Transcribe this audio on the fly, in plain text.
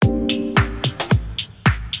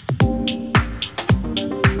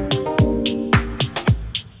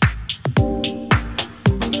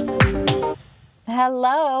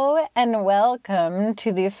Hello and welcome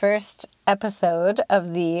to the first episode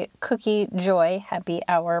of the Cookie Joy Happy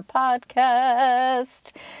Hour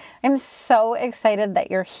podcast. I'm so excited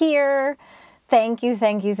that you're here. Thank you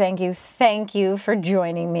for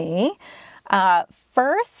joining me.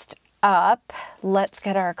 First up, let's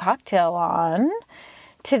get our cocktail on.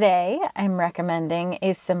 Today, I'm recommending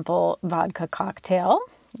a simple vodka cocktail.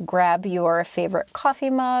 Grab your favorite coffee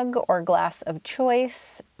mug or glass of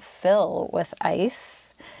choice, fill with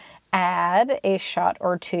ice, add a shot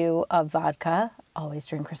or two of vodka, always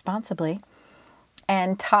drink responsibly,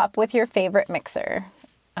 and top with your favorite mixer.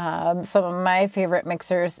 Some of my favorite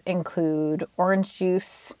mixers include orange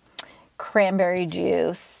juice, cranberry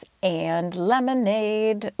juice, and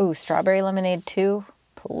lemonade. Ooh, strawberry lemonade too,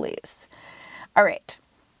 please. All right,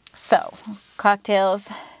 so cocktails,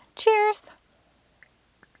 cheers.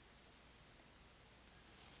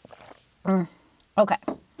 Okay,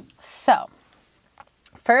 so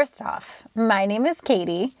first off, my name is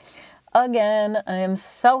Katie. Again, I am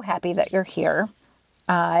so happy that you're here.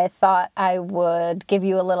 I thought I would give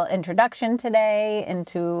you a little introduction today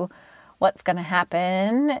into what's going to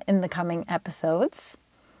happen in the coming episodes.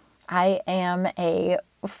 I am a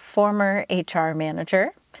former HR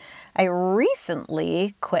manager. I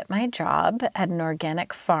recently quit my job at an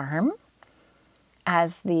organic farm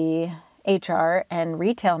as the HR and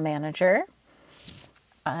retail manager.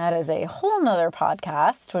 That is a whole nother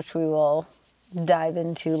podcast, which we will dive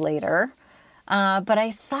into later. But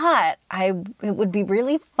I thought it would be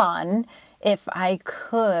really fun if I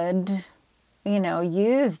could,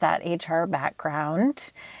 use that HR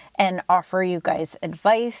background and offer you guys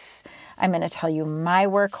advice. I'm going to tell you my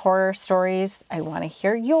work horror stories. I want to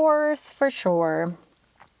hear yours for sure.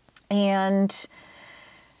 And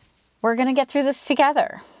we're going to get through this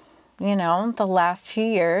together. The last few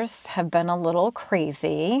years have been a little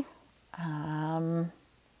crazy,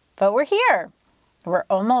 but we're here. We're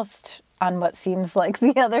almost on what seems like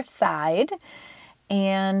the other side,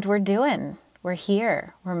 and we're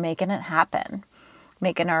here. We're making it happen,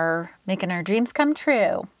 making our dreams come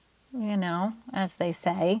true, as they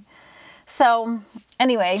say. So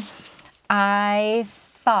anyway, I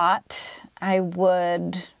thought I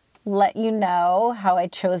would let you know how I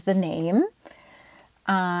chose the name.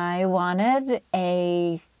 I wanted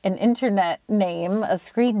an internet name, a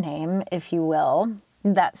screen name, if you will,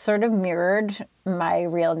 that sort of mirrored my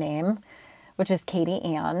real name, which is Katie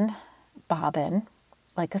Ann Bobbin,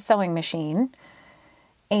 like a sewing machine.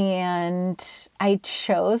 And I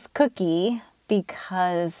chose Cookie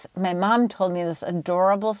because my mom told me this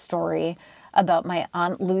adorable story about my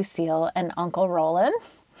Aunt Lucille and Uncle Roland,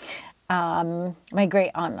 my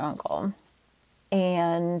great aunt and uncle.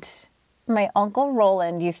 And my Uncle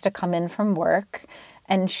Roland used to come in from work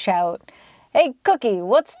and shout, "Hey, Cookie,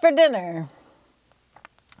 what's for dinner?"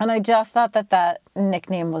 And I just thought that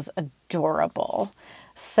nickname was adorable.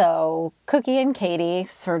 So Cookie and Katie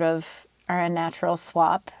sort of are a natural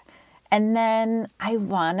swap. And then I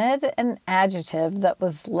wanted an adjective that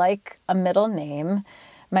was like a middle name.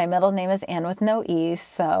 My middle name is Ann with no E,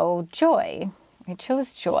 so joy. I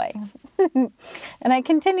chose joy. And I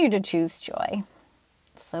continue to choose joy.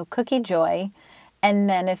 So Cookie Joy. And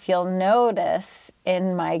then if you'll notice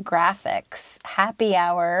in my graphics, happy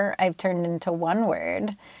hour, I've turned into one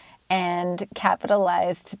word and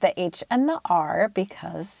capitalized the H and the R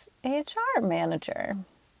because HR manager.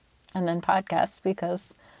 And then podcast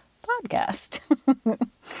because podcast.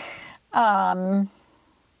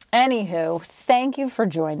 Anywho, thank you for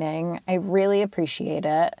joining. I really appreciate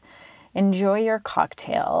it. Enjoy your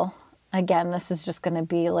cocktail. Again, this is just going to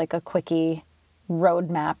be like a quickie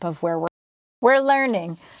roadmap of where we're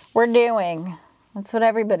learning, we're doing. That's what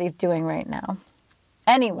everybody's doing right now.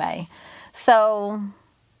 Anyway, so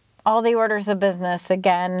all the orders of business,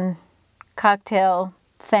 again, cocktail,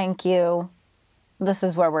 thank you. This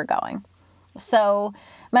is where we're going. So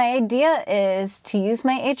my idea is to use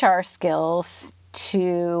my HR skills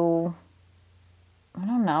to,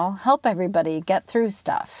 help everybody get through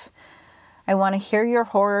stuff. I want to hear your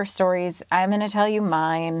horror stories. I'm going to tell you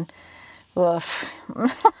mine. Oof.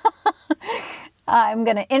 I'm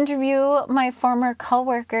going to interview my former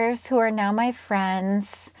coworkers who are now my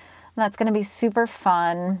friends. That's going to be super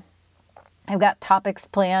fun. I've got topics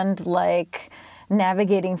planned like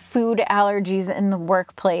navigating food allergies in the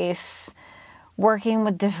workplace, working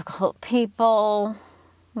with difficult people.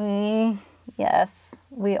 We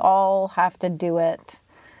all have to do it,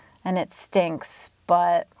 and it stinks,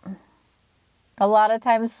 but a lot of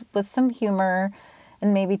times with some humor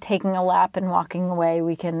and maybe taking a lap and walking away,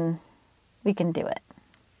 we can do it.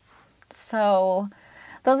 So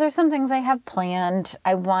those are some things I have planned.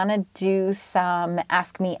 I want to do some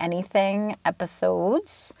Ask Me Anything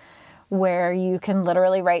episodes where you can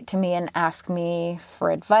literally write to me and ask me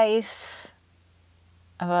for advice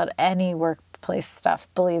about any workplace stuff.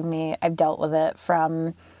 Believe me, I've dealt with it,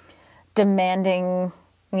 from demanding,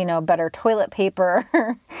 better toilet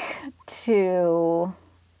paper to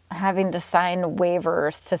having to sign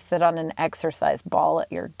waivers to sit on an exercise ball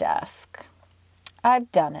at your desk.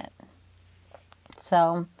 I've done it.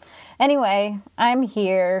 So anyway, I'm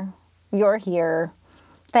here. You're here.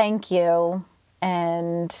 Thank you.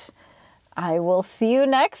 And I will see you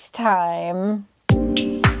next time.